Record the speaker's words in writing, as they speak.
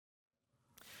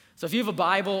So if you have a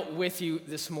Bible with you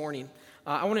this morning,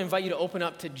 I want to invite you to open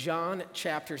up to John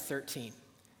chapter 13.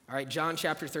 All right, John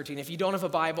chapter 13. If you don't have a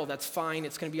Bible, that's fine.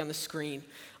 It's going to be on the screen.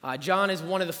 John is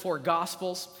one of the four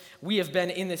Gospels. We have been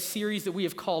in this series that we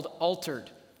have called Altered.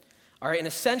 All right, and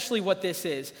essentially what this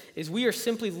is we are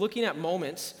simply looking at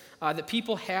moments that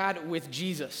people had with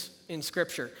Jesus in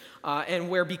Scripture, and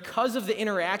where because of the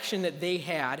interaction that they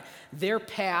had, their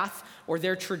path or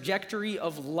their trajectory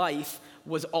of life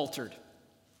was altered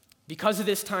because of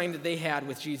this time that they had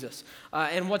with Jesus.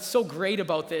 And what's so great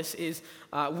about this is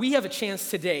we have a chance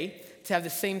today to have the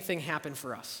same thing happen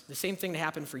for us, the same thing to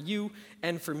happen for you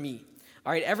and for me.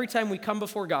 All right, every time we come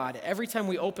before God, every time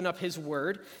we open up His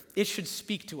Word, it should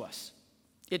speak to us.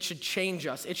 It should change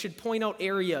us. It should point out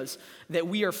areas that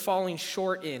we are falling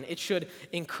short in. It should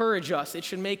encourage us. It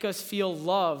should make us feel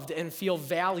loved and feel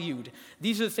valued.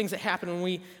 These are the things that happen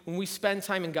when we spend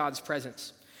time in God's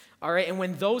presence. All right, and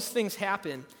when those things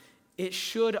happen, it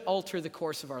should alter the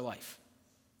course of our life.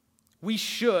 We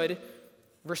should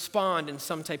respond in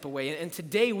some type of way. And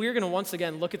today we're going to once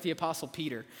again look at the Apostle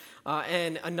Peter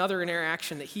and another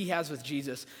interaction that he has with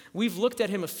Jesus. We've looked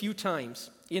at him a few times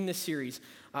in this series,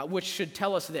 which should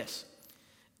tell us this.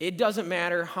 It doesn't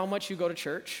matter how much you go to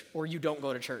church or you don't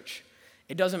go to church.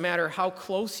 It doesn't matter how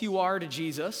close you are to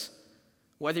Jesus,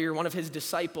 whether you're one of his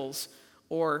disciples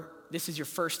or this is your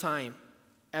first time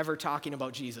ever talking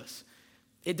about Jesus.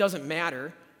 It doesn't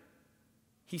matter.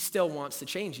 He still wants to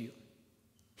change you.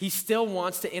 He still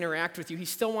wants to interact with you. He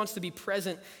still wants to be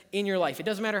present in your life. It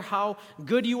doesn't matter how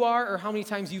good you are or how many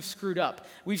times you've screwed up.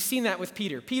 We've seen that with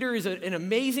Peter. Peter is an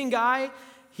amazing guy.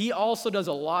 He also does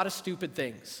a lot of stupid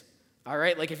things. All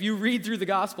right? Like if you read through the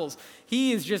Gospels,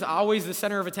 he is just always the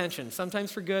center of attention,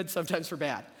 sometimes for good, sometimes for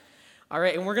bad. All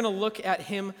right? And we're going to look at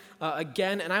him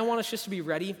again, and I want us just to be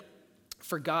ready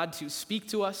for God to speak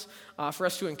to us, for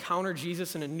us to encounter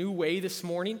Jesus in a new way this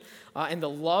morning, and the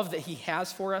love that he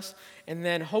has for us, and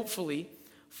then hopefully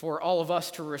for all of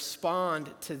us to respond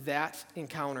to that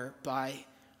encounter by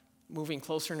moving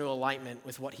closer into alignment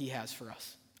with what he has for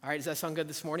us. All right, does that sound good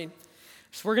this morning?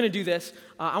 So we're going to do this.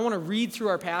 I want to read through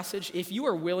our passage. If you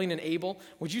are willing and able,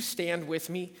 would you stand with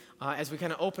me as we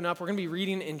kind of open up? We're going to be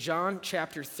reading in John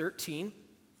chapter 13.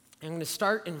 I'm going to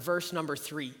start in verse number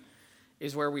 3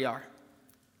 is where we are.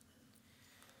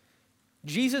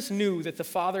 Jesus knew that the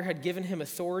Father had given him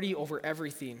authority over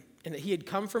everything and that he had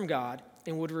come from God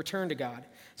and would return to God.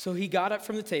 So he got up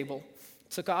from the table,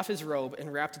 took off his robe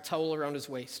and wrapped a towel around his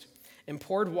waist and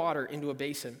poured water into a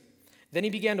basin. Then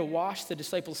he began to wash the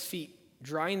disciples' feet,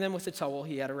 drying them with the towel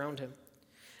he had around him.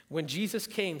 When Jesus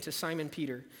came to Simon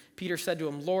Peter, Peter said to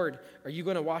him, "Lord, are you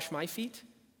going to wash my feet?"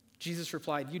 Jesus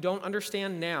replied, "You don't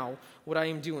understand now what I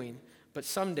am doing, but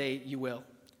someday you will."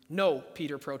 "No,"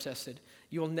 Peter protested.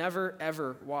 "You will never,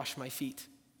 ever wash my feet."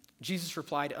 Jesus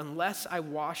replied, "Unless I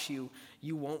wash you,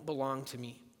 you won't belong to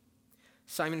me."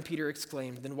 Simon Peter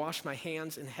exclaimed, "Then wash my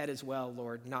hands and head as well,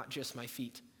 Lord, not just my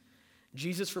feet."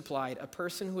 Jesus replied, "A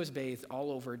person who is bathed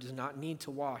all over does not need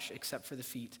to wash except for the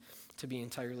feet to be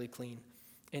entirely clean.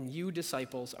 And you,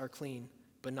 disciples, are clean,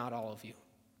 but not all of you."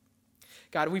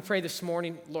 God, we pray this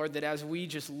morning, Lord, that as we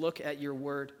just look at your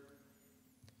word,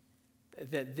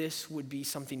 that this would be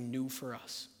something new for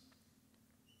us.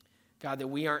 God, that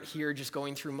we aren't here just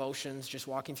going through motions, just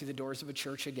walking through the doors of a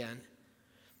church again.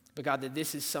 But God, that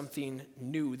this is something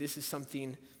new. This is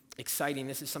something exciting.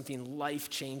 This is something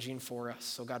life-changing for us.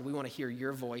 So God, we want to hear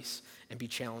your voice and be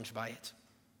challenged by it.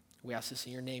 We ask this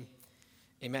in your name.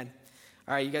 Amen.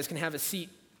 All right, you guys can have a seat.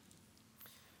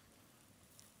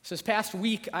 So this past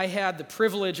week, I had the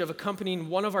privilege of accompanying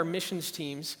one of our missions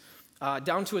teams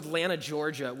down to Atlanta,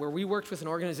 Georgia, where we worked with an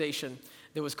organization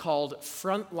that was called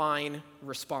Frontline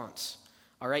Response.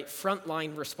 All right,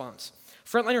 Frontline Response.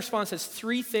 Frontline Response has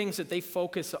 3 things that they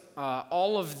focus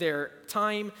all of their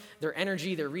time, their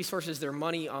energy, their resources, their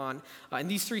money on.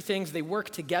 And these 3 things, they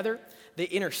work together, they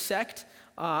intersect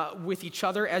with each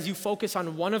other. As you focus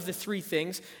on one of the 3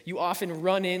 things, you often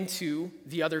run into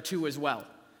the other 2 as well.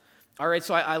 All right,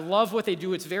 so I love what they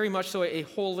do. It's very much so a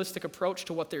holistic approach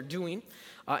to what they're doing.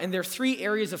 And their 3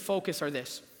 areas of focus are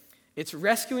this. It's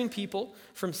rescuing people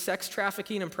from sex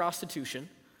trafficking and prostitution,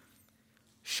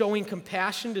 showing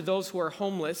compassion to those who are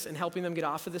homeless and helping them get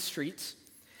off of the streets,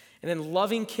 and then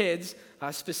loving kids,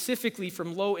 specifically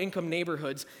from low-income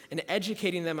neighborhoods, and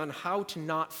educating them on how to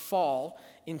not fall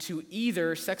into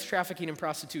either sex trafficking and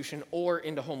prostitution or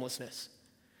into homelessness.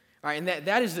 All right, and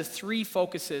that is the 3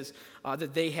 focuses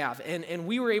that they have. And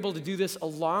we were able to do this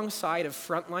alongside of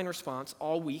Frontline Response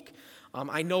all week.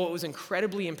 I know it was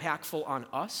incredibly impactful on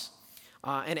us.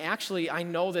 And actually, I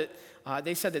know that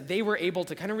they said that they were able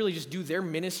to kind of really just do their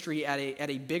ministry at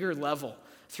a bigger level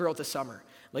throughout the summer.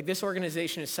 Like, this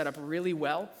organization is set up really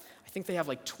well. I think they have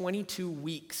like 22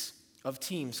 weeks of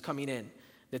teams coming in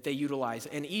that they utilize,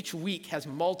 and each week has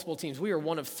multiple teams. We are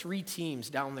one of 3 teams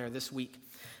down there this week.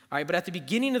 All right, but at the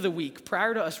beginning of the week,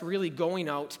 prior to us really going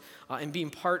out and being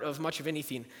part of much of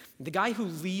anything, the guy who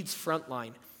leads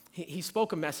Frontline, he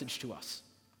spoke a message to us.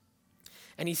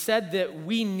 And he said that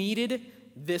we needed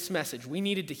this message. We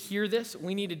needed to hear this.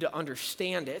 We needed to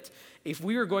understand it if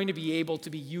we were going to be able to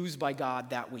be used by God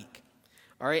that week.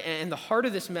 All right, and the heart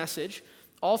of this message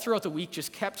all throughout the week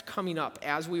just kept coming up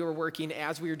as we were working,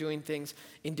 as we were doing things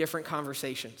in different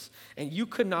conversations. And you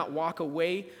could not walk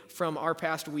away from our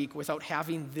past week without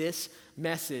having this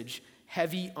message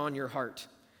heavy on your heart.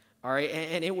 All right,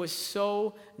 and it was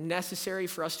so necessary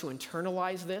for us to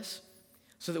internalize this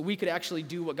so that we could actually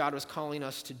do what God was calling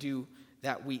us to do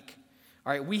that week.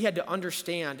 All right, we had to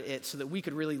understand it so that we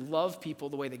could really love people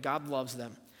the way that God loves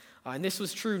them. And this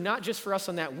was true not just for us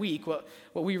on that week. What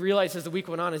we realized as the week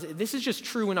went on is this is just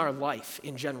true in our life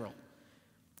in general.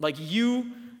 Like,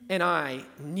 you and I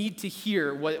need to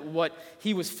hear what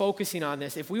he was focusing on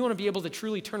this if we want to be able to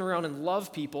truly turn around and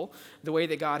love people the way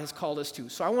that God has called us to.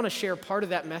 So I want to share part of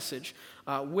that message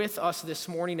with us this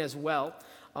morning as well,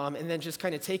 and then just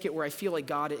kind of take it where I feel like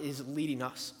God is leading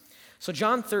us. So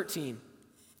John 13,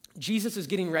 Jesus is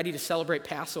getting ready to celebrate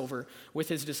Passover with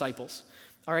his disciples.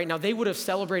 All right, now they would have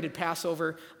celebrated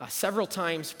Passover several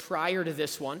times prior to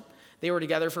this one. They were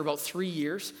together for about 3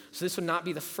 years, so this would not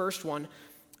be the first one.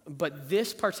 But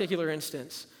this particular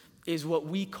instance is what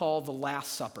we call the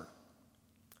Last Supper.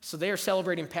 So they are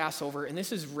celebrating Passover, and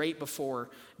this is right before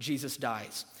Jesus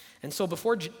dies. And so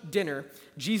before dinner,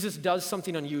 Jesus does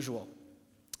something unusual.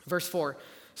 Verse 4,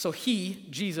 so he,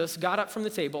 Jesus, got up from the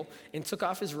table and took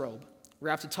off his robe,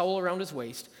 wrapped a towel around his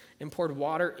waist, and poured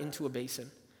water into a basin.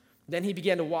 Then he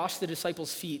began to wash the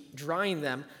disciples' feet, drying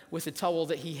them with the towel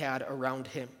that he had around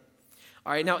him.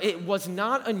 All right, now it was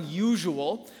not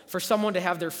unusual for someone to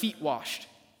have their feet washed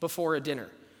before a dinner.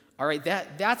 All right,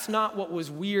 that's not what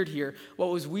was weird here. What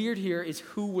was weird here is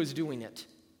who was doing it.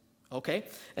 Okay?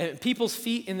 And people's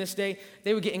feet in this day,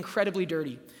 they would get incredibly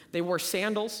dirty. They wore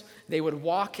sandals. They would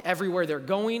walk everywhere they're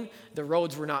going. The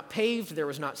roads were not paved. There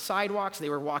was not sidewalks. They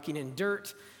were walking in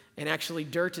dirt. And actually,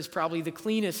 dirt is probably the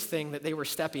cleanest thing that they were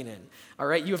stepping in. All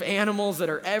right? You have animals that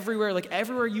are everywhere. Like,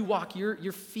 everywhere you walk,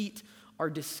 your feet are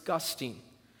disgusting.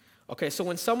 Okay, so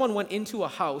when someone went into a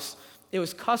house, it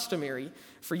was customary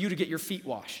for you to get your feet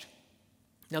washed.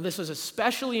 Now, this was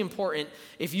especially important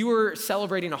if you were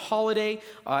celebrating a holiday,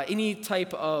 any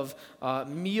type of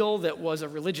meal that was a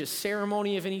religious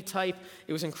ceremony of any type.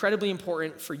 It was incredibly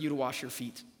important for you to wash your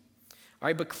feet. All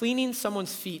right, but cleaning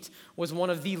someone's feet was one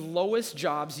of the lowest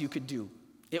jobs you could do.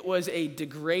 It was a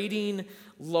degrading,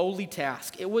 lowly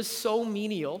task. It was so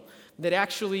menial that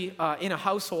actually in a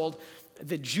household,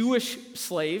 the Jewish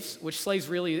slaves, which slaves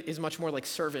really is much more like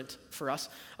servant for us,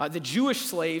 the Jewish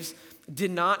slaves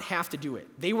did not have to do it.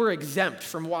 They were exempt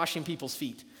from washing people's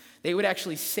feet. They would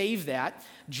actually save that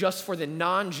just for the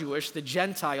non-Jewish, the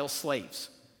Gentile slaves,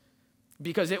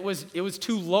 because it was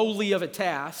too lowly of a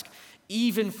task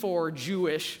even for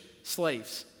Jewish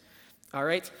slaves. All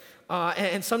right?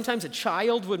 And sometimes a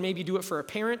child would maybe do it for a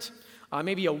parent.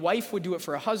 Maybe a wife would do it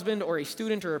for a husband, or a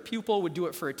student or a pupil would do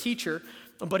it for a teacher.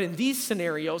 But in these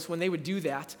scenarios, when they would do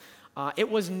that, it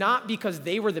was not because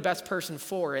they were the best person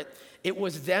for it. It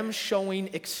was them showing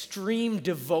extreme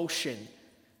devotion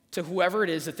to whoever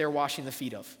it is that they're washing the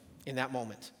feet of in that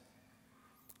moment.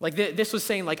 Like, this was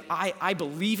saying, like, I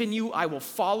believe in you. I will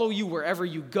follow you wherever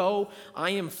you go.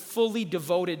 I am fully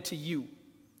devoted to you.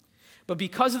 But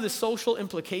because of the social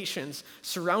implications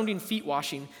surrounding feet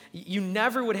washing, you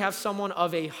never would have someone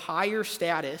of a higher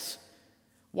status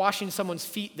washing someone's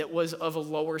feet that was of a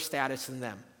lower status than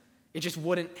them. It just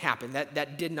wouldn't happen.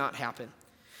 That did not happen.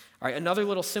 All right, another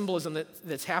little symbolism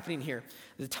that's happening here,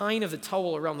 the tying of the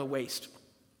towel around the waist.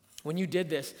 When you did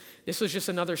this was just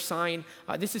another sign.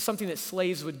 This is something that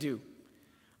slaves would do.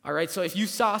 All right, so if you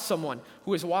saw someone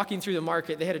who was walking through the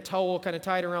market, they had a towel kind of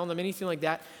tied around them, anything like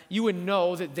that, you would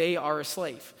know that they are a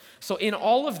slave. So in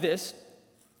all of this,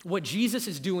 what Jesus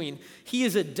is doing, he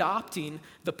is adopting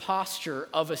the posture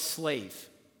of a slave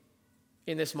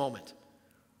in this moment.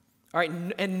 All right,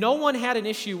 and no one had an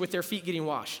issue with their feet getting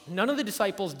washed. None of the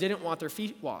disciples didn't want their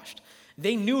feet washed.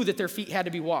 They knew that their feet had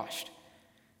to be washed.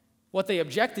 What they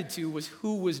objected to was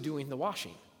who was doing the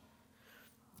washing.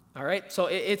 All right, so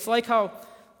it's like how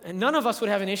none of us would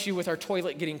have an issue with our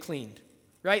toilet getting cleaned,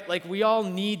 right? Like, we all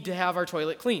need to have our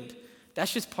toilet cleaned.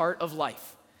 That's just part of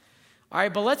life. All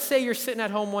right, but let's say you're sitting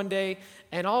at home one day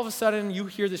and all of a sudden you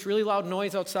hear this really loud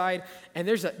noise outside and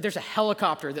there's a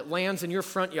helicopter that lands in your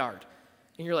front yard.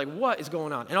 And you're like, what is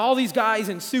going on? And all these guys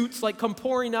in suits like come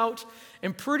pouring out,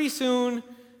 and pretty soon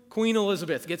Queen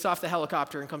Elizabeth gets off the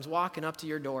helicopter and comes walking up to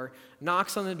your door,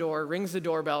 knocks on the door, rings the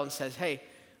doorbell and says, hey,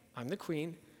 I'm the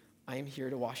queen. I am here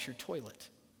to wash your toilet.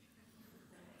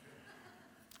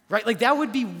 Right? Like that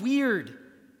would be weird.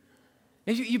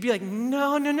 And you'd be like,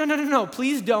 no,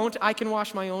 please don't. I can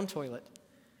wash my own toilet.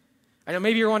 I know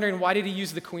maybe you're wondering, why did he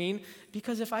use the queen?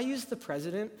 Because if I use the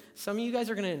president, some of you guys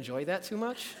are going to enjoy that too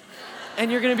much.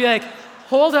 And you're going to be like,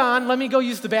 hold on, let me go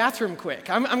use the bathroom quick.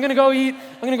 I'm going to go eat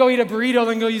a burrito,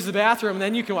 then go use the bathroom,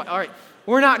 then you can watch. All right,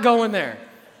 we're not going there.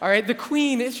 All right, the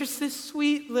queen is just this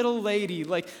sweet little lady,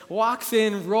 like walks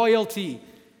in royalty.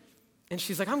 And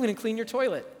she's like, I'm going to clean your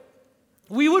toilet.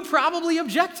 We would probably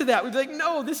object to that. We'd be like,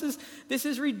 no, this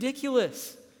is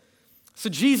ridiculous. So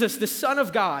Jesus, the Son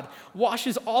of God,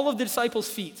 washes all of the disciples'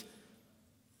 feet.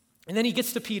 And then he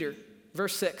gets to Peter,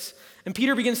 verse 6. And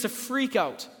Peter begins to freak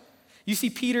out. You see,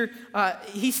 Peter,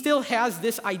 he still has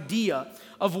this idea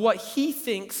of what he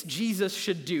thinks Jesus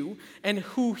should do and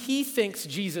who he thinks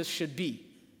Jesus should be.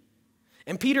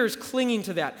 And Peter is clinging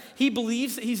to that. He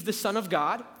believes that he's the Son of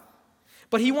God,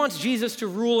 but he wants Jesus to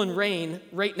rule and reign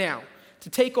right now, to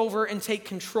take over and take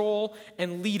control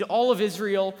and lead all of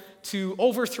Israel, to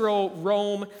overthrow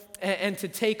Rome and to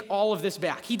take all of this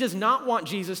back. He does not want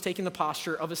Jesus taking the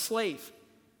posture of a slave.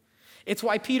 It's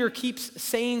why Peter keeps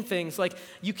saying things like,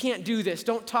 you can't do this,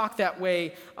 don't talk that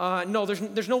way, no,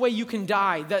 there's no way you can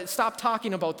die, stop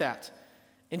talking about that.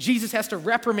 And Jesus has to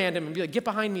reprimand him and be like, get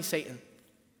behind me, Satan.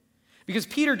 Because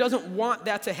Peter doesn't want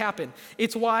that to happen.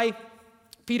 It's why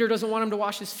Peter doesn't want him to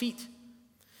wash his feet.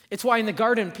 It's why in the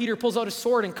garden, Peter pulls out a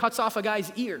sword and cuts off a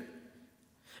guy's ear.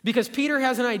 Because Peter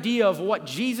has an idea of what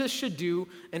Jesus should do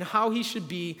and how he should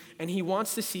be, and he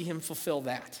wants to see him fulfill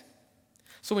that.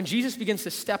 So when Jesus begins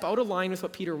to step out of line with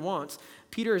what Peter wants,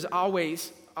 Peter is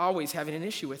always having an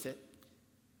issue with it.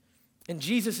 And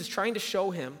Jesus is trying to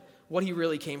show him what he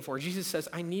really came for. Jesus says,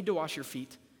 I need to wash your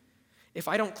feet. If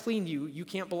I don't clean you, you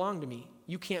can't belong to me.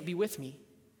 You can't be with me.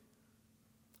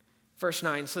 Verse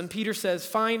 9, so then Peter says,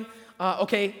 fine,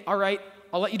 okay, all right,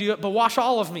 I'll let you do it, but wash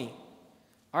all of me.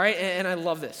 All right, and I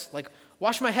love this. Like,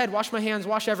 wash my head, wash my hands,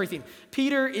 wash everything.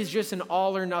 Peter is just an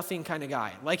all or nothing kind of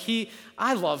guy. Like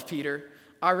I love Peter,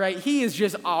 all right? He is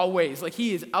just always, like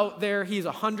he is out there, he is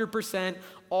 100%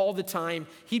 all the time.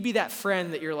 He'd be that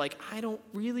friend that you're like, I don't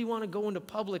really want to go into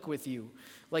public with you.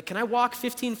 Like, can I walk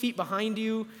 15 feet behind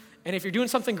you? And if you're doing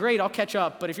something great, I'll catch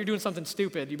up. But if you're doing something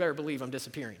stupid, you better believe I'm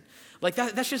disappearing. Like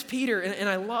that's just Peter, and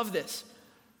I love this.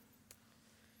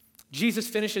 Jesus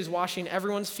finishes washing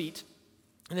everyone's feet.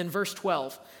 And then verse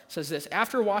 12 says this,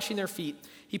 after washing their feet,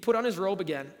 he put on his robe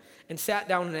again and sat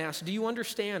down and asked, do you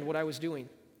understand what I was doing?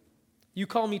 You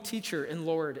call me teacher and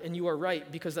Lord, and you are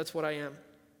right, because that's what I am.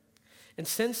 And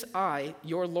since I,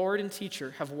 your Lord and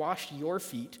teacher, have washed your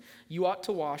feet, you ought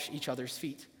to wash each other's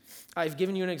feet. I have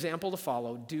given you an example to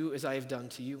follow. Do as I have done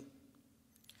to you.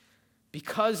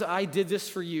 Because I did this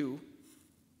for you,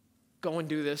 go and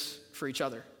do this for each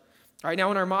other. All right,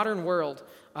 now in our modern world,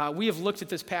 we have looked at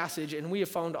this passage and we have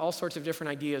found all sorts of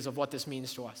different ideas of what this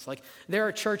means to us. Like there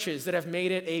are churches that have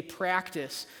made it a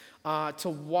practice to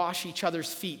wash each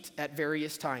other's feet at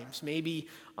various times. Maybe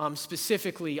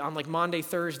specifically on like Maundy,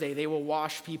 Thursday, they will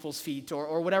wash people's feet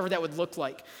or whatever that would look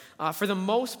like. For the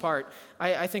most part,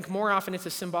 I think more often it's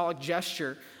a symbolic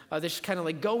gesture that's kind of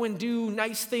like go and do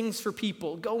nice things for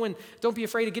people. Go and don't be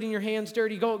afraid of getting your hands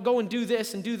dirty. Go and do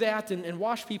this and do that and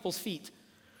wash people's feet.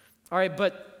 All right,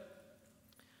 but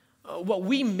what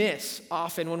we miss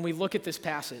often when we look at this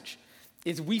passage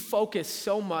is we focus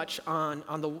so much on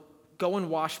the go and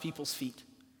wash people's feet.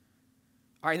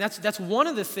 All right, and that's one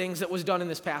of the things that was done in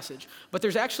this passage. But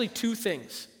there's actually two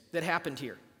things that happened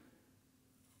here.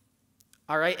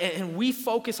 All right, and we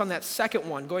focus on that second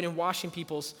one, going and washing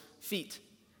people's feet.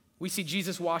 We see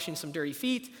Jesus washing some dirty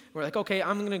feet, and we're like, okay,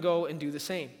 I'm going to go and do the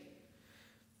same.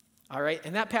 All right,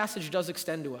 and that passage does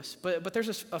extend to us, but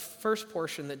there's a first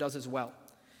portion that does as well.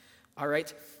 All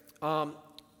right,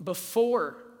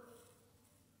 before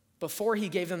he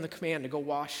gave them the command to go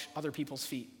wash other people's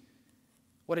feet,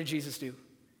 what did Jesus do?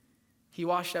 He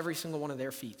washed every single one of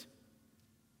their feet.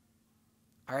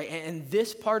 All right, and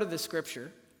this part of the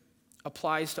scripture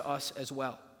applies to us as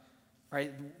well. All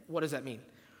right, what does that mean?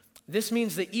 This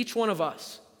means that each one of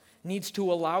us needs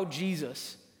to allow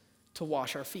Jesus to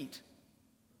wash our feet.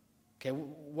 Okay,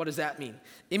 what does that mean?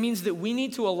 It means that we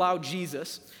need to allow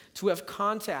Jesus to have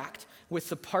contact with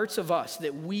the parts of us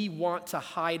that we want to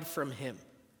hide from him.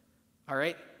 All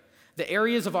right? The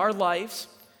areas of our lives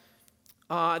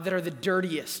that are the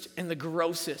dirtiest and the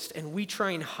grossest, and we try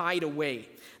and hide away,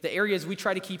 the areas we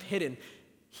try to keep hidden,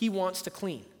 he wants to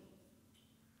clean.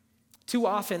 Too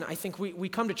often, I think we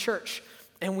come to church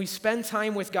and we spend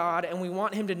time with God and we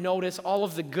want him to notice all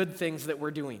of the good things that we're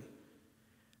doing,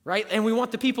 right? And we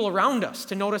want the people around us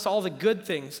to notice all the good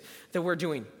things that we're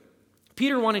doing.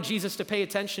 Peter wanted Jesus to pay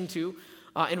attention to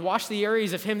and wash the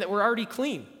areas of him that were already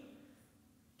clean.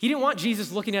 He didn't want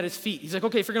Jesus looking at his feet. He's like,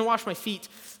 okay, if you're going to wash my feet,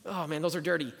 oh man, those are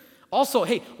dirty. Also,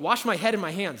 hey, wash my head and my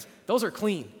hands. Those are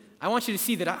clean. I want you to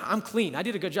see that I'm clean. I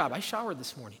did a good job. I showered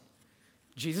this morning.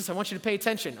 Jesus, I want you to pay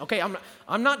attention. Okay,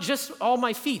 I'm not just all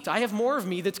my feet. I have more of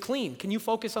me that's clean. Can you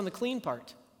focus on the clean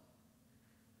part?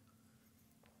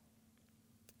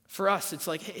 For us, it's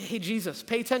like, hey, Jesus,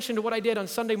 pay attention to what I did on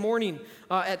Sunday morning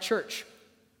at church.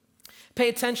 Pay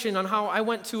attention on how I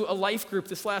went to a life group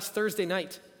this last Thursday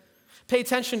night. Pay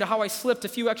attention to how I slipped a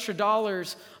few extra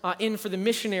dollars in for the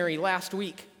missionary last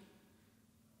week.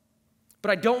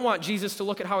 But I don't want Jesus to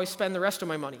look at how I spend the rest of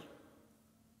my money,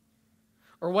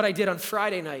 or what I did on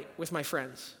Friday night with my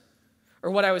friends,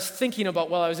 or what I was thinking about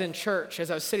while I was in church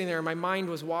as I was sitting there and my mind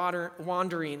was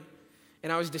wandering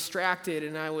and I was distracted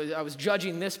and I was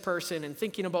judging this person and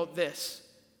thinking about this.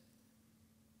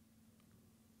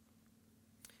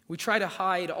 We try to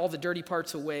hide all the dirty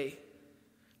parts away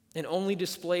and only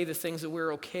display the things that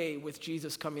we're okay with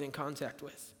Jesus coming in contact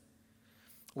with.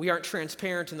 We aren't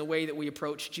transparent in the way that we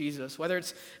approach Jesus, whether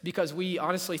it's because we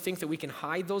honestly think that we can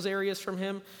hide those areas from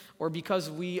him or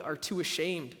because we are too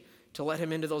ashamed to let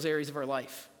him into those areas of our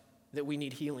life that we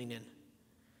need healing in.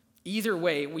 Either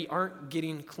way, we aren't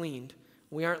getting cleaned.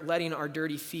 We aren't letting our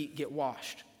dirty feet get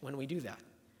washed when we do that.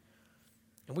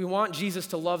 And we want Jesus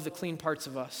to love the clean parts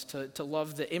of us, to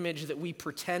love the image that we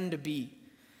pretend to be.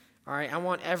 All right, I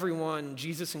want everyone,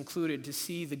 Jesus included, to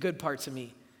see the good parts of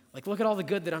me. Like, look at all the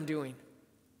good that I'm doing.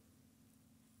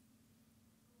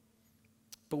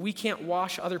 But we can't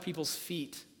wash other people's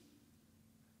feet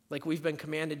like we've been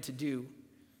commanded to do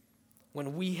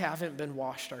when we haven't been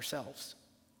washed ourselves.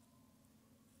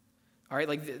 All right,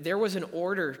 like there was an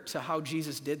order to how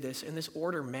Jesus did this, and this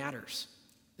order matters.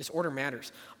 This order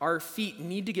matters. Our feet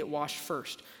need to get washed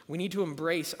first. We need to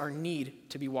embrace our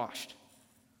need to be washed.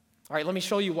 All right, let me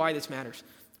show you why this matters.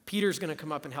 Peter's going to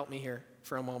come up and help me here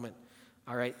for a moment.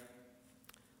 All right,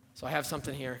 so I have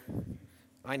something here.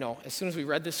 I know, as soon as we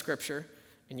read this scripture,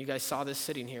 and you guys saw this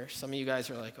sitting here, some of you guys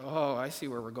are like, oh, I see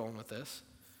where we're going with this.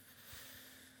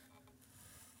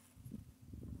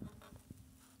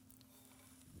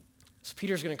 So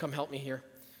Peter's going to come help me here.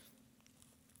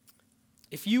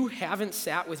 If you haven't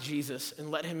sat with Jesus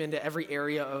and let him into every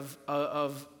area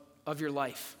of your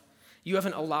life, you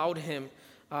haven't allowed him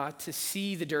to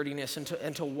see the dirtiness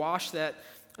and to wash that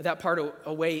part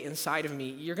away inside of me,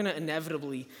 you're going to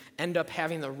inevitably end up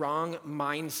having the wrong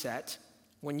mindset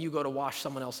when you go to wash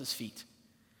someone else's feet.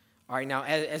 All right, now,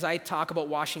 as I talk about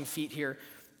washing feet here,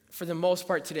 for the most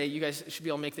part today, you guys should be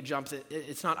able to make the jump that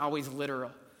it's not always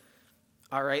literal.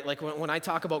 All right, like when I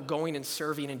talk about going and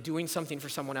serving and doing something for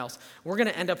someone else, we're going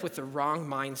to end up with the wrong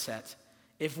mindset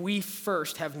if we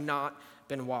first have not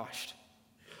been washed.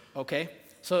 Okay?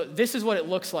 So this is what it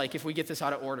looks like if we get this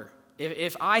out of order.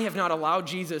 If I have not allowed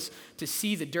Jesus to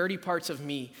see the dirty parts of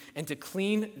me and to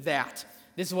clean that,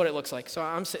 this is what it looks like. So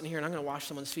I'm sitting here and I'm going to wash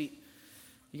someone's feet.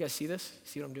 You guys see this?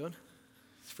 See what I'm doing?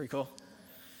 It's pretty cool.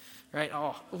 Right?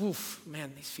 Oh, oof,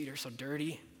 man, these feet are so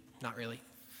dirty. Not really.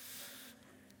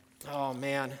 Oh,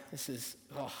 man, it's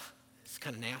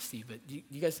kind of nasty, but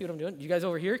you guys see what I'm doing? You guys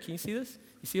over here, can you see this?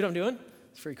 You see what I'm doing?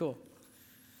 It's pretty cool.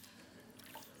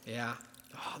 Yeah.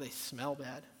 Oh, they smell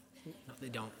bad. No, they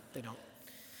don't. They don't.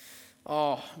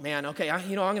 Oh, man, okay, I'm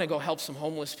going to go help some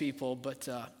homeless people, but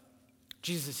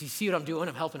Jesus, you see what I'm doing?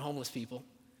 I'm helping homeless people.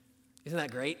 Isn't that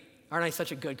great? Aren't I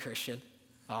such a good Christian?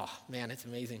 Oh, man, it's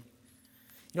amazing.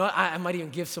 You know what? I might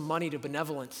even give some money to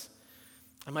benevolence.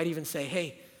 I might even say,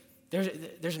 hey,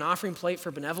 there's an offering plate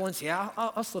for benevolence. Yeah,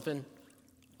 I'll slip in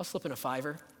a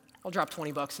 $5. I'll drop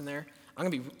 $20 in there. I'm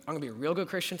gonna be a real good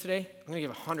Christian today. I'm gonna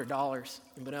give $100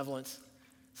 in benevolence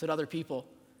so that other people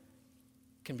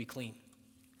can be clean.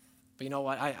 But you know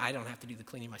what? I don't have to do the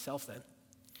cleaning myself then.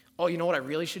 Oh, you know what I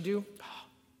really should do?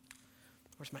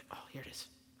 Here it is.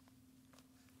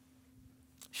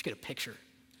 I should get a picture,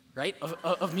 right,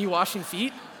 of me washing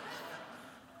feet.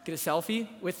 Get a selfie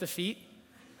with the feet.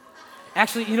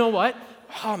 Actually, you know what?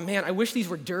 Oh, man, I wish these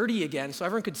were dirty again so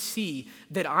everyone could see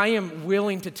that I am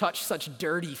willing to touch such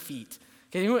dirty feet.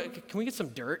 Can we get some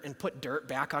dirt and put dirt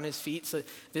back on his feet? So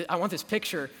I want this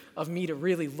picture of me to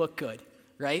really look good,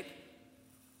 right?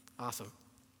 Awesome.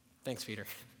 Thanks, Peter.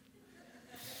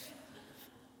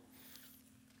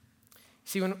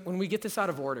 See, when we get this out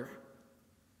of order,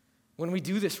 when we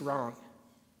do this wrong,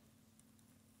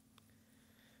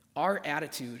 our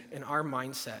attitude and our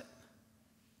mindset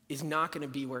is not going to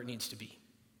be where it needs to be.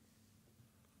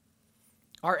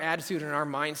 Our attitude and our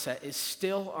mindset is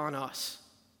still on us.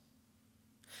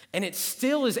 And it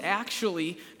still is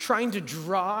actually trying to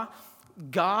draw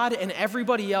God and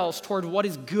everybody else toward what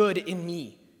is good in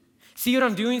me. See what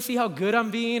I'm doing? See how good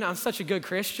I'm being? I'm such a good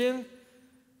Christian.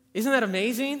 Isn't that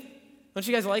amazing? Don't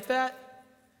you guys like that?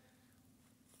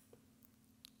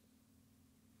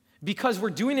 Because we're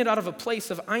doing it out of a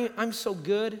place of, I'm so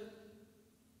good. I'm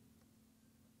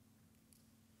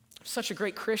such a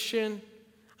great Christian.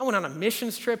 I went on a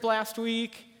missions trip last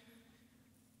week.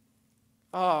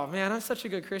 Oh man, I'm such a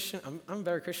good Christian. I'm a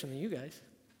better Christian than you guys.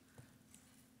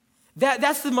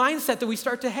 That's the mindset that we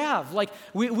start to have. Like,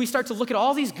 we start to look at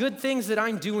all these good things that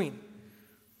I'm doing.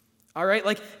 All right?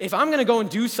 Like, if I'm going to go and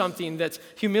do something that's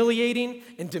humiliating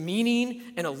and demeaning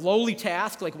and a lowly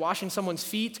task, like washing someone's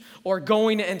feet or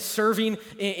going and serving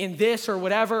in this or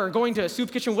whatever, or going to a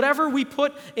soup kitchen, whatever we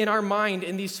put in our mind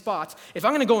in these spots, if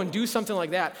I'm going to go and do something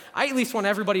like that, I at least want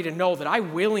everybody to know that I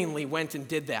willingly went and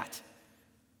did that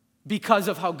because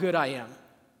of how good I am.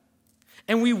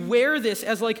 And we wear this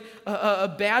as like a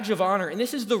badge of honor, and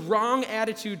this is the wrong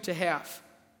attitude to have.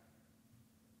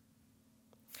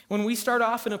 When we start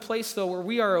off in a place, though, where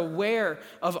we are aware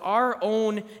of our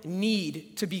own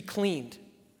need to be cleaned,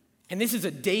 and this is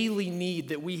a daily need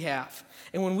that we have,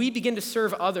 and when we begin to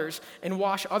serve others and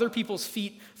wash other people's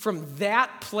feet from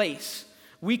that place,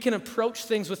 we can approach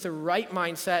things with the right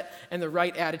mindset and the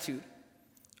right attitude.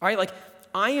 All right, like,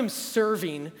 I am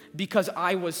serving because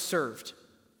I was served.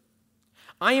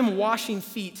 I am washing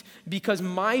feet because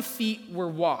my feet were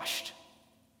washed.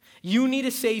 You need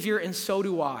a Savior, and so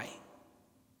do I.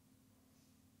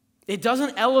 It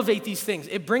doesn't elevate these things.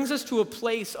 It brings us to a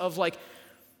place of like,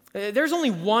 there's only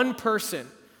one person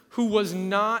who was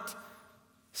not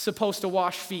supposed to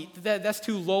wash feet. That's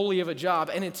too lowly of a job,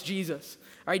 and it's Jesus.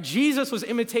 All right, Jesus was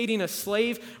imitating a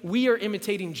slave. We are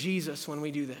imitating Jesus when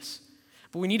we do this.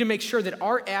 But we need to make sure that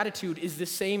our attitude is the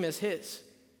same as his.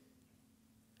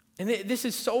 And this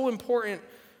is so important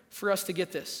for us to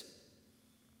get this.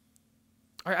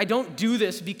 All right, I don't do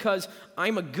this because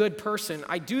I'm a good person.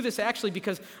 I do this actually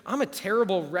because I'm a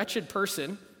terrible, wretched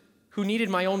person who needed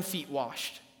my own feet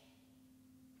washed.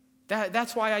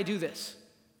 That's why I do this.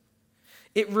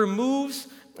 It removes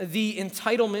the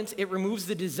entitlement. It removes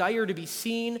the desire to be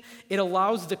seen. It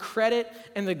allows the credit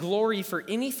and the glory for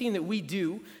anything that we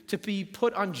do to be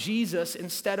put on Jesus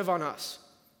instead of on us.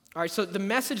 All right, so the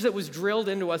message that was drilled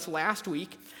into us last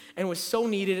week and was so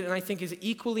needed, and I think is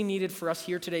equally needed for us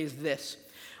here today, is this.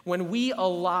 When we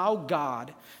allow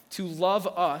God to love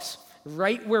us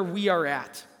right where we are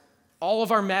at, all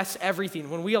of our mess,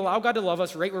 everything, when we allow God to love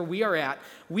us right where we are at,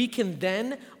 we can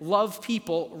then love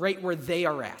people right where they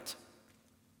are at.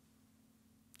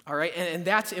 All right, and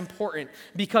that's important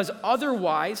because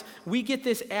otherwise we get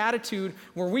this attitude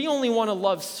where we only want to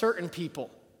love certain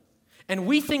people, and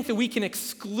we think that we can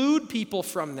exclude people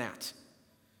from that.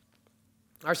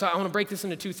 All right, so I want to break this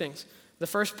into two things. The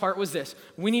first part was this.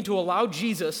 We need to allow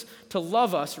Jesus to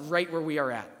love us right where we are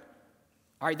at.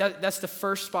 All right, that's the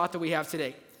first spot that we have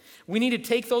today. We need to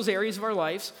take those areas of our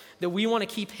lives that we want to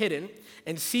keep hidden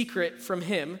and secret from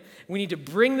him. We need to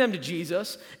bring them to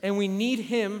Jesus, and we need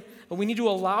to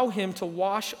allow him to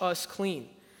wash us clean.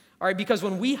 All right, because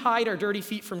when we hide our dirty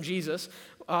feet from Jesus,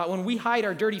 when we hide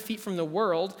our dirty feet from the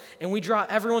world, and we draw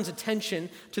everyone's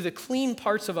attention to the clean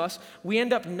parts of us, we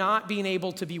end up not being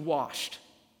able to be washed.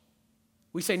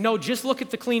 We say, no, just look at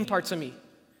the clean parts of me.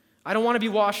 I don't want to be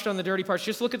washed on the dirty parts.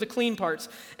 Just look at the clean parts.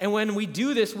 And when we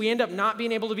do this, we end up not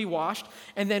being able to be washed,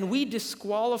 and then we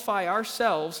disqualify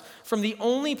ourselves from the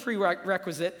only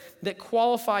prerequisite that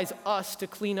qualifies us to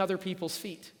clean other people's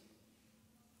feet.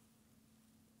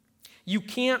 You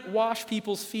can't wash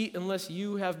people's feet unless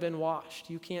you have been washed.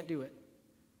 You can't do it.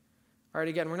 All right,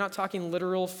 again, we're not talking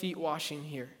literal feet washing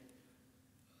here.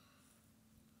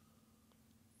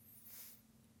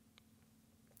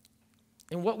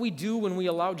 And what we do when we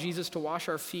allow Jesus to wash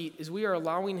our feet is we are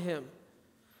allowing him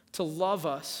to love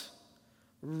us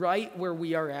right where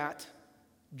we are at,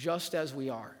 just as we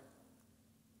are.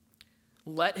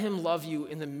 Let him love you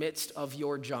in the midst of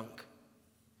your junk.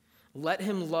 Let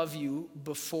him love you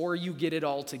before you get it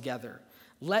all together.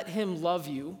 Let him love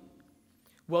you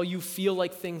while you feel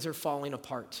like things are falling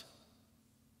apart.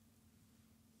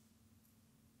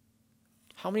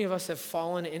 How many of us have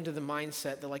fallen into the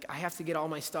mindset that, like, I have to get all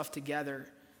my stuff together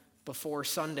before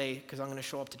Sunday because I'm going to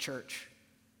show up to church?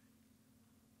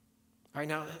 All right,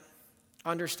 now,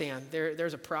 understand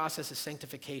there's a process of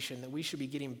sanctification that we should be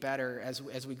getting better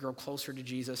as we grow closer to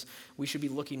Jesus. We should be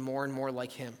looking more and more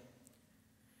like him.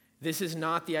 This is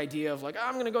not the idea of like,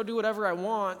 I'm going to go do whatever I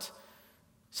want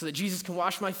so that Jesus can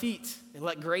wash my feet and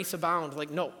let grace abound.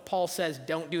 Like, no, Paul says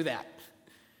don't do that.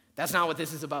 That's not what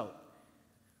this is about.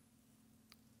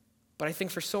 But I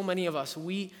think for so many of us,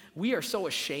 we are so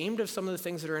ashamed of some of the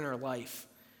things that are in our life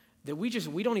that we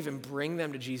don't even bring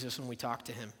them to Jesus when we talk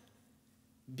to him.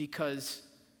 Because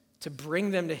to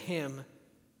bring them to him,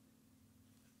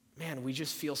 man, we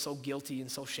just feel so guilty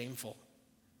and so shameful.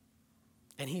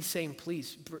 And he's saying,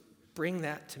 please, bring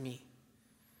that to me.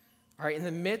 All right, in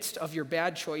the midst of your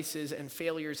bad choices and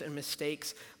failures and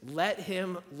mistakes, let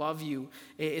him love you.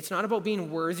 It's not about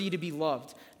being worthy to be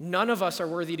loved. None of us are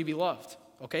worthy to be loved,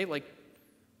 okay? Like,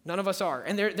 none of us are.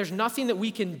 And there's nothing that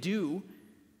we can do,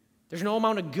 there's no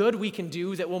amount of good we can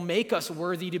do that will make us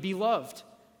worthy to be loved.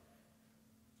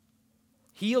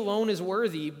 He alone is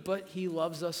worthy, but he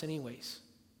loves us anyways.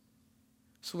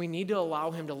 So we need to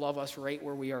allow him to love us right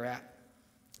where we are at.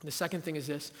 The second thing is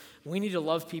this: we need to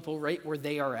love people right where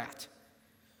they are at.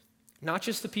 Not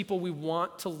just the people we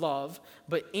want to love,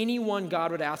 but anyone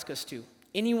God would ask us to.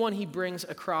 Anyone he brings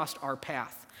across our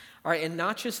path. All right, and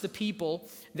not just the people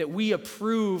that we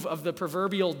approve of the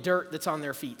proverbial dirt that's on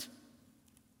their feet.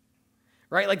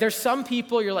 Right? Like there's some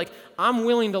people you're like, I'm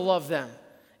willing to love them.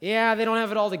 Yeah, they don't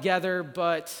have it all together,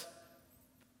 but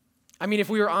I mean, if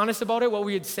we were honest about it, what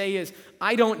we would say is,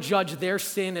 I don't judge their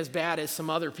sin as bad as some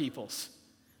other people's.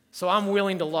 So I'm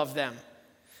willing to love them.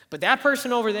 But that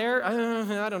person over there,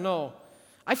 I don't know.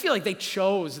 I feel like they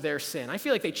chose their sin. I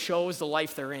feel like they chose the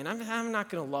life they're in. I'm not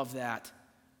going to love that.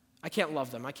 I can't love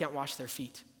them. I can't wash their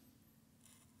feet.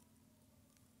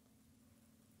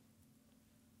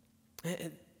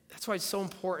 And that's why it's so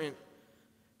important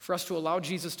for us to allow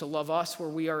Jesus to love us where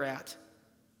we are at.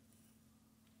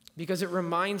 Because it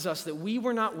reminds us that we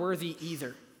were not worthy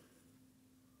either.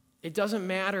 It doesn't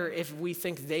matter if we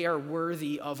think they are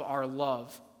worthy of our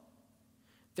love.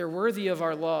 They're worthy of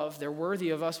our love. They're worthy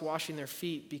of us washing their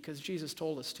feet because Jesus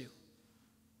told us to. And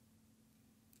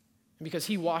because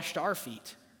he washed our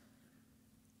feet.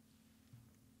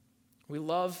 We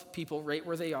love people right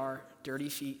where they are, dirty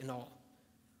feet and all.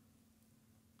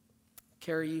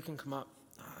 Carrie, you can come up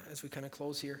as we kind of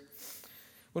close here.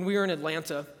 When we were in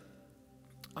Atlanta,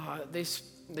 they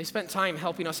spent time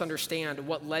helping us understand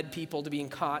what led people to being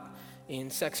caught in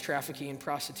sex trafficking,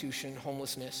 prostitution,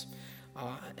 homelessness.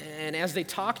 And as they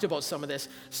talked about some of this,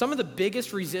 some of the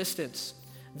biggest resistance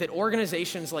that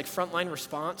organizations like Frontline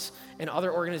Response and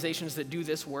other organizations that do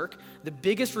this work, the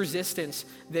biggest resistance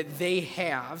that they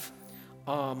have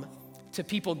to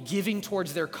people giving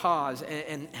towards their cause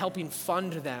and helping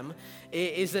fund them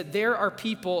is that there are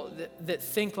people that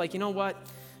think like, you know what,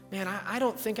 man, I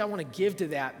don't think I want to give to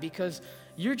that because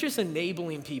you're just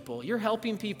enabling people. You're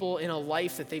helping people in a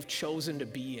life that they've chosen to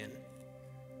be in.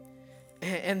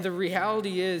 And the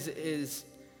reality is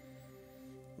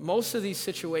most of these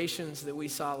situations that we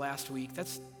saw last week,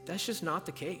 that's just not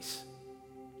the case.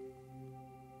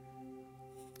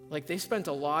 Like they spent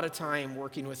a lot of time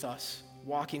working with us,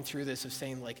 walking through this of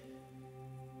saying like,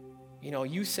 you know,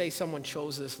 you say someone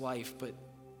chose this life, but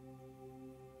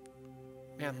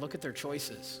man, look at their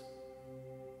choices.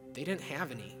 They didn't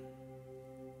have any.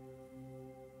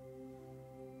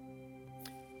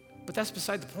 But that's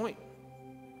beside the point.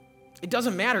 It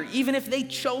doesn't matter, even if they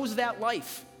chose that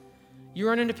life. You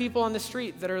run into people on the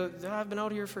street that I've been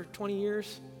out here for 20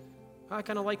 years. I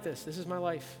kind of like this. This is my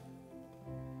life.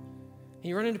 And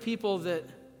you run into people that,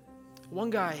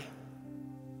 one guy,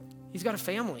 he's got a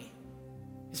family.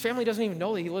 His family doesn't even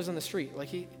know that he lives on the street. Like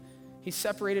he's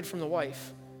separated from the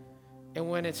wife. And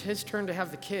when it's his turn to have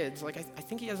the kids, like I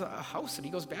think he has a house that he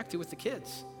goes back to with the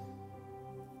kids.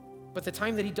 But the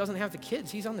time that he doesn't have the kids,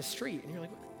 he's on the street. And you're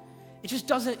like,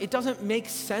 it doesn't make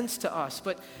sense to us.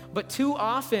 But too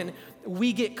often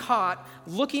we get caught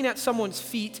looking at someone's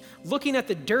feet, looking at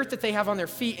the dirt that they have on their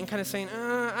feet and kind of saying,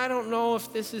 I don't know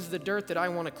if this is the dirt that I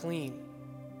want to clean.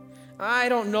 I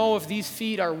don't know if these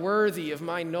feet are worthy of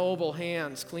my noble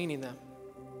hands cleaning them.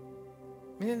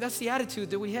 I mean, that's the attitude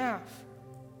that we have.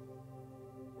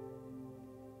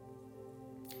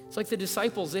 It's like the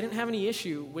disciples, they didn't have any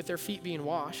issue with their feet being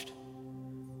washed.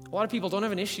 A lot of people don't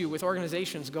have an issue with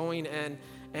organizations going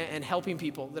and helping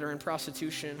people that are in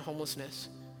prostitution, homelessness.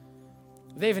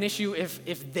 They have an issue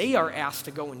if they are asked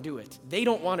to go and do it. They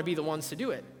don't want to be the ones to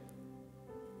do it.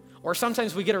 Or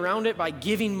sometimes we get around it by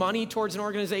giving money towards an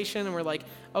organization and we're like,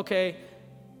 okay,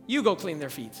 you go clean their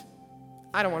feet.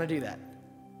 I don't want to do that.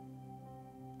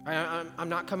 I'm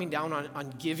not coming down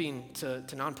on giving to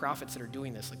nonprofits that are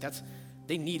doing this. Like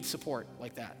They need support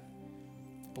like that.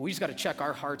 But we just got to check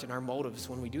our heart and our motives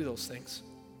when we do those things.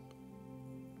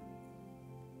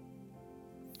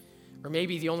 Or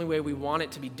maybe the only way we want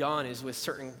it to be done is with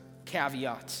certain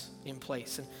caveats in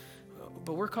place.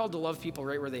 But we're called to love people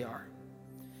right where they are.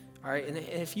 All right, and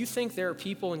if you think there are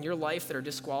people in your life that are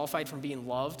disqualified from being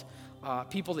loved,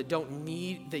 people that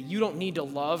you don't need to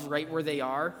love right where they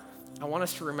are, I want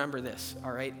us to remember this,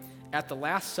 all right? At the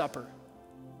Last Supper,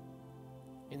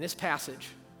 in this passage,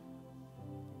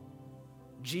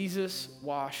 Jesus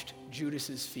washed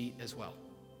Judas's feet as well.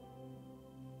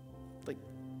 Like,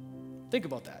 think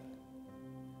about that.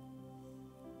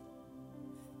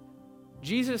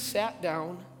 Jesus sat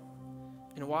down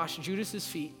and washed Judas's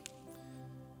feet.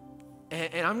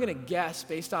 And I'm going to guess,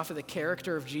 based off of the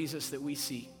character of Jesus that we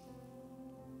see,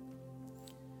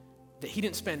 that he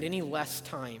didn't spend any less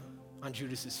time on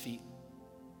Judas's feet.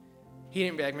 He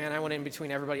didn't be like, man, I went in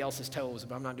between everybody else's toes,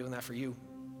 but I'm not doing that for you.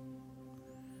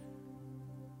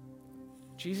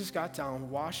 Jesus got down,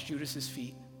 washed Judas's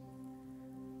feet,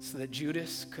 so that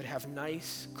Judas could have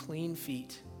nice, clean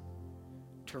feet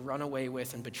to run away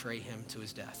with and betray him to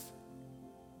his death.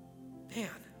 Man.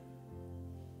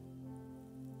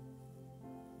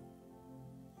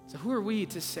 So who are we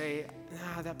to say,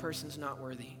 that person's not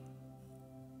worthy?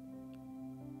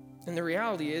 And the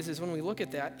reality is when we look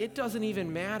at that, it doesn't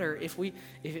even matter if we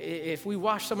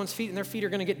wash someone's feet and their feet are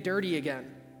going to get dirty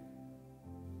again.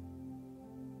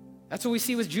 That's what we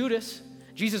see with Judas.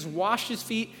 Jesus washed his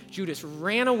feet. Judas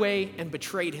ran away and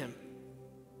betrayed him.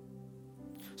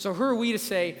 So who are we to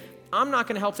say, I'm not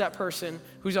going to help that person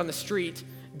who's on the street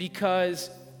because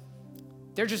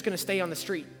they're just going to stay on the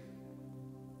street?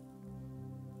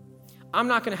 I'm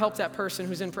not going to help that person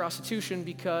who's in prostitution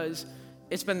because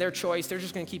it's been their choice. They're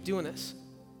just going to keep doing this.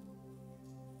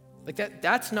 Like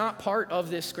that's not part of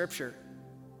this scripture.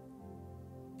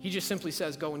 He just simply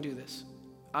says, go and do this.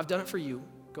 I've done it for you.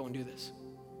 Go and do this.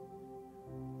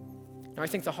 Now, I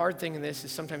think the hard thing in this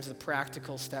is sometimes the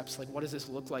practical steps. Like, what does this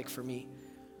look like for me?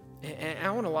 And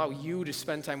I want to allow you to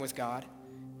spend time with God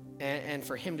and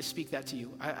for him to speak that to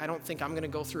you. I don't think I'm going to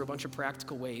go through a bunch of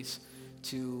practical ways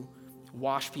to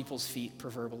wash people's feet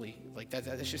proverbially. Like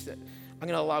that's just it. I'm going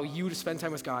to allow you to spend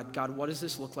time with God. God, what does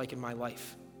this look like in my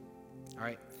life? All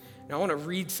right. Now I want to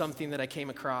read something that I came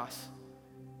across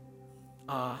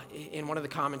in one of the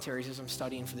commentaries as I'm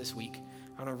studying for this week.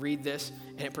 I want to read this,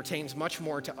 and it pertains much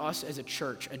more to us as a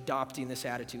church adopting this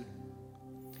attitude.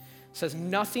 It says,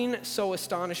 nothing so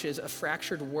astonishes a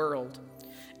fractured world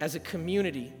as a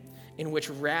community in which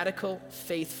radical,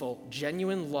 faithful,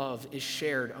 genuine love is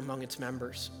shared among its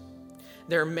members.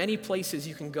 There are many places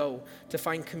you can go to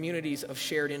find communities of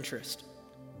shared interest.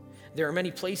 There are many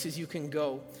places you can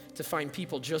go to find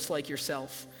people just like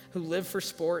yourself who live for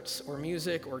sports or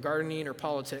music or gardening or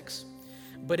politics.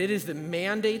 But it is the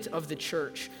mandate of the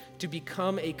church to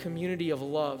become a community of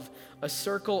love, a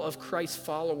circle of Christ's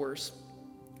followers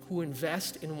who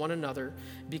invest in one another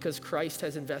because Christ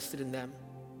has invested in them,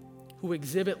 who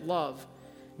exhibit love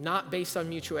not based on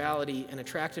mutuality and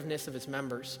attractiveness of its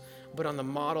members, but on the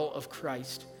model of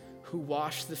Christ, who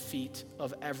washed the feet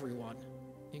of everyone,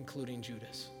 including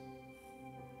Judas.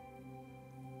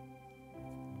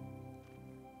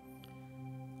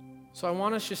 So I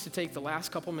want us just to take the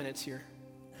last couple minutes here.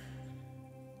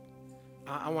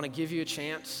 I want to give you a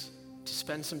chance to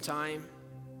spend some time,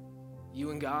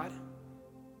 you and God,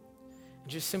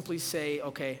 and just simply say,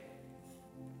 okay,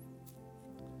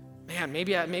 man,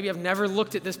 maybe I've never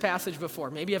looked at this passage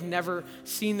before. Maybe I've never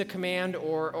seen the command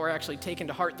or actually taken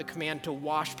to heart the command to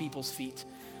wash people's feet.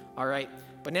 All right,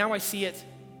 but now I see it,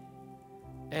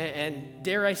 and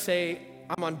dare I say,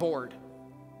 I'm on board.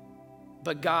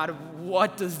 But God,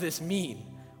 what does this mean?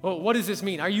 Well, what does this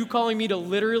mean? Are you calling me to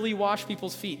literally wash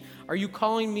people's feet? Are you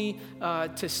calling me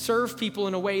to serve people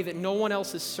in a way that no one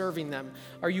else is serving them?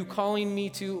 Are you calling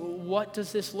me to, what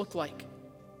does this look like?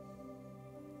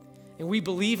 And we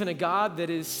believe in a God that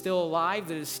is still alive,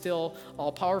 that is still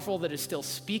all-powerful, that is still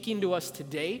speaking to us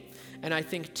today. And I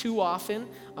think too often,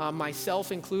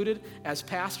 myself included, as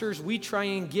pastors, we try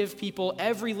and give people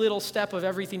every little step of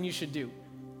everything you should do.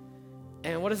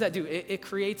 And what does that do? It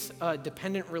creates a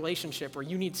dependent relationship where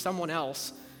you need someone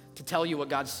else to tell you what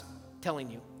God's telling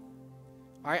you.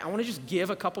 All right, I want to just give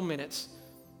a couple minutes.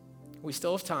 We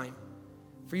still have time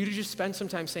for you to just spend some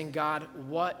time saying, God,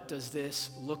 what does this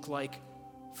look like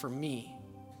for me?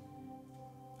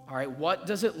 All right, what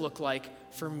does it look like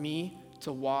for me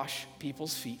to wash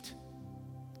people's feet?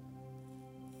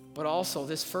 But also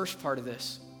this first part of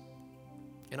this,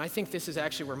 and I think this is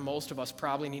actually where most of us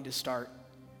probably need to start.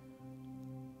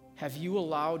 Have you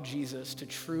allowed Jesus to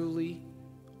truly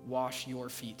wash your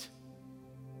feet?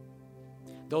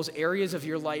 those areas of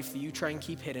your life that you try and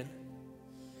keep hidden,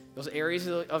 those areas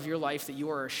of your life that you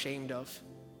are ashamed of,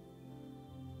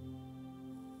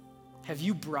 have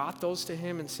you brought those to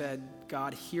him and said,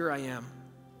 God, here I am,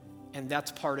 and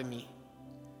that's part of me,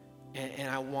 and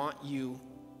I want you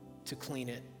to clean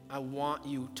it. I want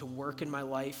you to work in my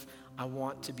life. I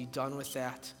want to be done with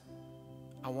that.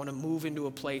 I want to move into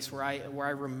a place where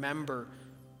I remember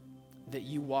that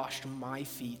you washed my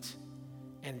feet,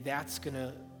 and that's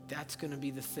gonna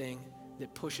be the thing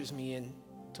that pushes me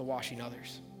into washing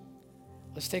others.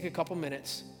 Let's take a couple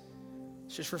minutes.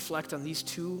 Let's just reflect on these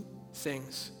two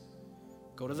things.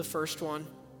 Go to the first one,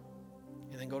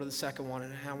 and then go to the second one.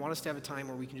 And I want us to have a time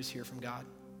where we can just hear from God.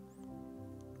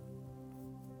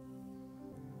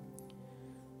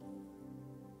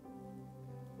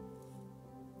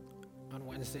 On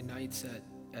Wednesday nights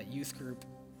at youth group,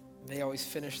 they always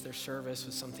finish their service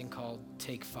with something called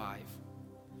Take 5,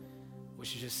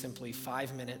 which is just simply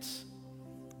 5 minutes.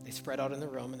 They spread out in the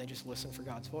room and they just listen for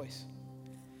God's voice.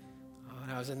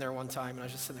 And I was in there one time and I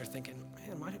was just sitting there thinking,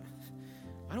 man, why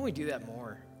don't we do that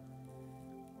more?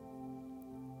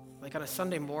 Like on a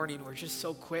Sunday morning, we're just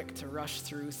so quick to rush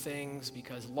through things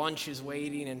because lunch is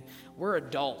waiting, and we're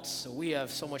adults, so we have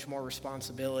so much more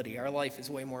responsibility. Our life is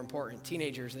way more important.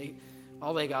 Teenagers,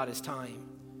 all they got is time.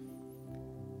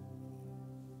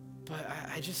 But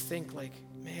I just think like,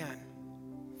 man,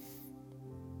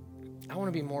 I want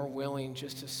to be more willing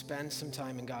just to spend some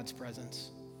time in God's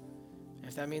presence.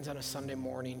 If that means on a Sunday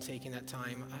morning taking that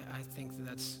time, I think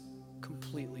that's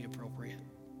completely appropriate.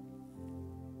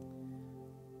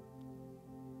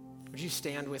 Would you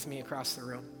stand with me across the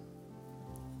room?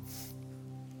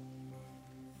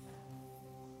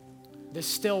 This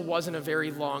still wasn't a very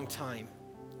long time.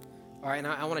 All right, and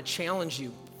I want to challenge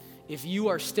you, if you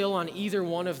are still on either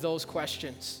one of those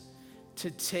questions,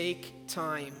 to take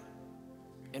time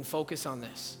and focus on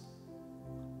this.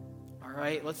 All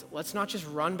right, let's not just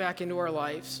run back into our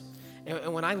lives.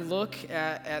 And when I look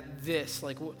at this,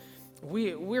 like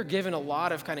we're given a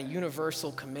lot of kind of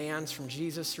universal commands from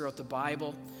Jesus throughout the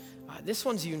Bible. This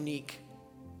one's unique.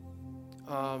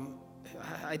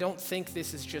 I don't think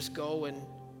this is just go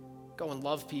and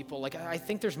love people. Like I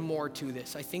think there's more to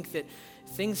this. I think that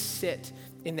things sit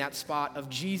in that spot of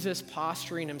Jesus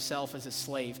posturing himself as a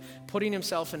slave, putting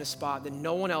himself in a spot that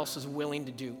no one else is willing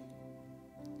to do.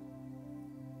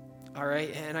 All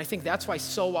right, and I think that's why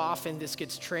so often this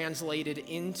gets translated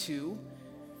into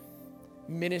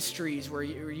ministries where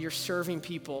you're serving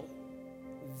people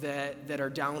that are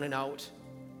down and out,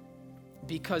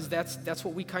 because that's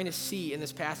what we kind of see in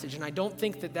this passage. And I don't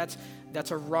think that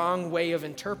that's a wrong way of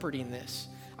interpreting this.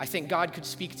 I think God could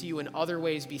speak to you in other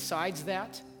ways besides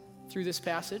that through this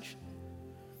passage.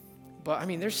 But I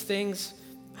mean, there's things,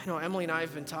 I know Emily and I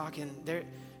have been talking, there's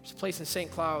a place in St.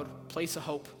 Cloud, Place of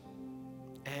Hope.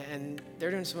 And they're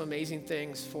doing some amazing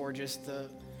things for just the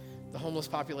homeless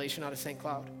population out of St.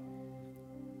 Cloud.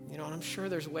 You know, and I'm sure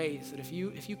there's ways that if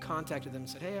you contacted them and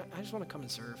said, hey, I just want to come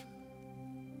and serve,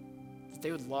 that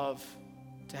they would love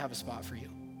to have a spot for you.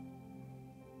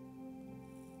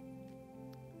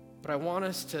 But I want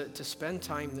us to spend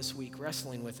time this week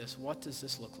wrestling with this. What does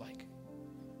this look like?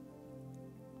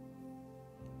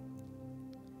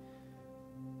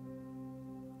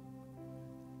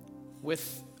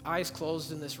 With eyes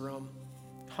closed in this room,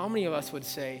 how many of us would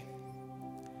say,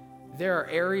 there are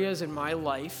areas in my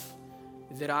life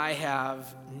that I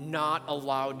have not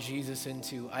allowed Jesus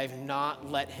into? I've not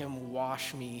let him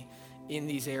wash me in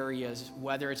these areas,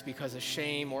 whether it's because of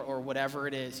shame or whatever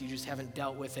it is, you just haven't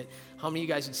dealt with it. How many of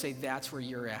you guys would say that's where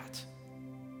you're at?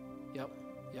 Yep.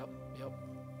 Yeah.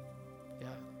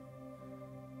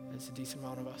 That's a decent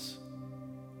amount of us.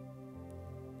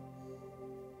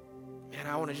 Man,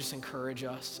 I want to just encourage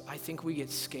us. I think we get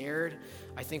scared.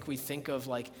 I think we think of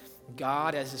like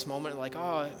God as this moment like,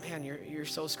 oh man, you're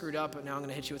so screwed up, but now I'm going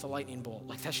to hit you with a lightning bolt.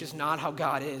 Like that's just not how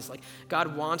God is. Like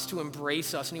God wants to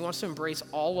embrace us, and he wants to embrace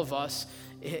all of us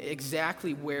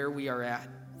exactly where we are at.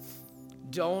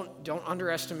 Don't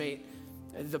underestimate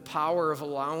the power of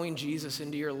allowing Jesus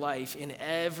into your life in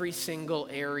every single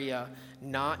area,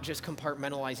 not just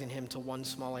compartmentalizing him to one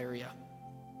small area.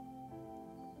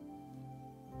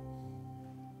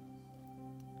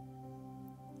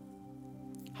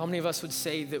 How many of us would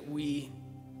say that we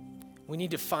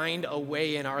need to find a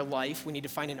way in our life, we need to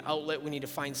find an outlet, we need to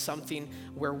find something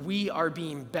where we are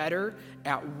being better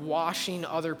at washing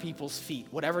other people's feet,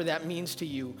 whatever that means to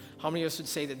you? How many of us would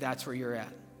say that that's where you're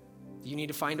at? You need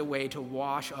to find a way to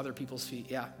wash other people's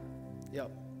feet. Yeah. Yep.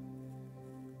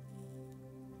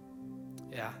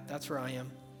 Yeah, that's where I am.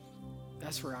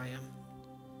 That's where I am.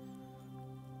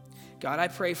 God, I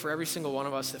pray for every single one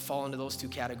of us that fall into those two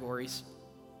categories.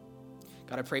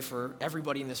 God, I pray for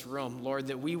everybody in this room, Lord,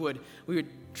 that we would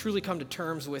truly come to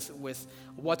terms with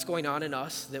what's going on in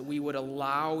us, that we would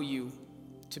allow you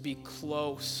to be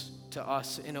close to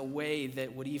us in a way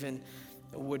that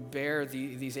would bear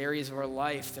these areas of our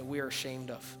life that we are ashamed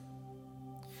of.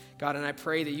 God, and I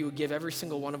pray that you would give every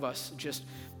single one of us just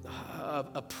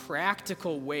a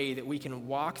practical way that we can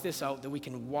walk this out, that we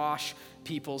can wash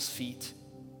people's feet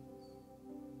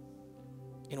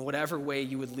in whatever way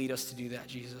you would lead us to do that,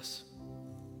 Jesus.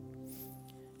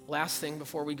 Last thing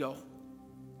before we go,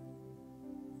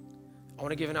 I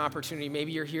want to give an opportunity.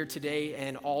 Maybe you're here today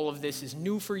and all of this is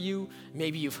new for you.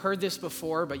 Maybe you've heard this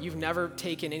before, but you've never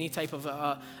taken any type of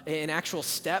an actual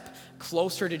step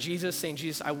closer to Jesus, saying,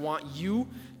 Jesus, I want you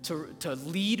to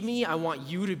lead me. I want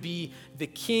you to be the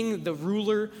king, the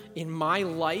ruler in my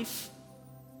life.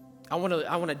 I want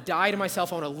to die to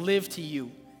myself. I want to live to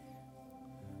you.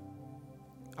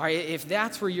 All right, if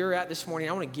that's where you're at this morning,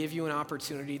 I want to give you an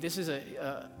opportunity. This is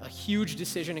a huge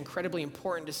decision, incredibly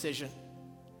important decision.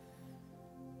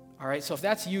 All right, so if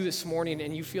that's you this morning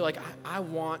and you feel like, I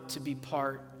want to be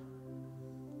part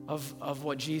of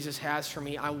what Jesus has for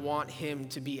me, I want him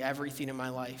to be everything in my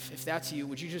life. If that's you,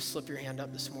 would you just slip your hand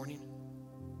up this morning?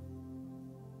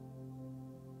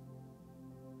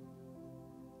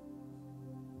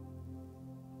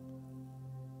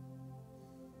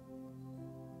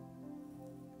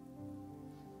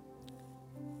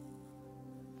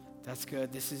 That's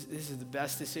good. This is the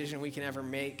best decision we can ever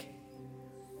make.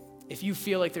 If you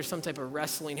feel like there's some type of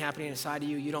wrestling happening inside of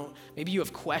you, maybe you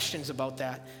have questions about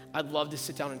that, I'd love to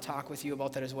sit down and talk with you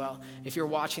about that as well. If you're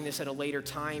watching this at a later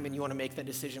time and you want to make that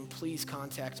decision, please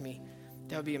contact me.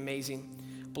 That would be amazing.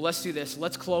 But let's do this.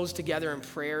 Let's close together in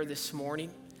prayer this morning.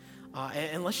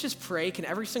 And let's just pray. Can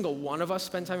every single one of us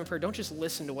spend time in prayer? Don't just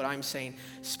listen to what I'm saying.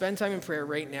 Spend time in prayer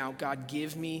right now. God,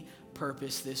 give me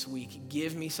purpose this week.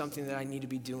 Give me something that I need to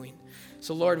be doing.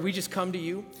 So Lord, we just come to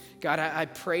you. God, I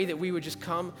pray that we would just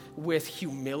come with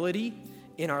humility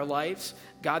in our lives.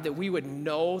 God, that we would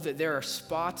know that there are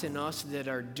spots in us that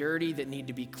are dirty, that need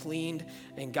to be cleaned.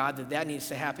 And God, that needs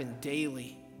to happen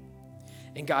daily.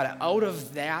 And God, out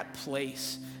of that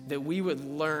place, that we would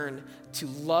learn to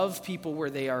love people where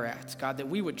they are at. God, that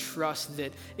we would trust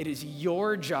that it is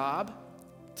your job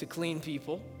to clean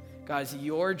people. God, it's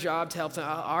your job to help them.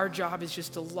 Our job is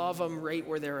just to love them right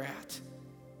where they're at.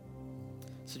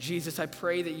 So Jesus, I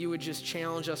pray that you would just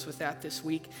challenge us with that this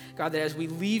week. God, that as we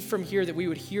leave from here, that we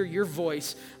would hear your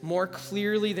voice more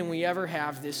clearly than we ever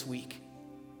have this week.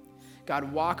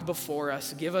 God, walk before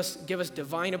us. Give us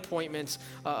divine appointments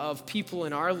of people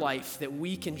in our life that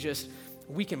we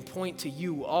can point to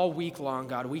you all week long,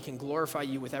 God. We can glorify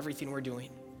you with everything we're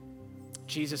doing.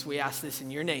 Jesus, we ask this in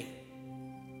your name.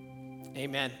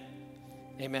 Amen.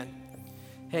 Amen.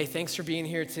 Hey, thanks for being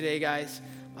here today, guys.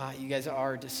 You guys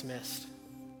are dismissed.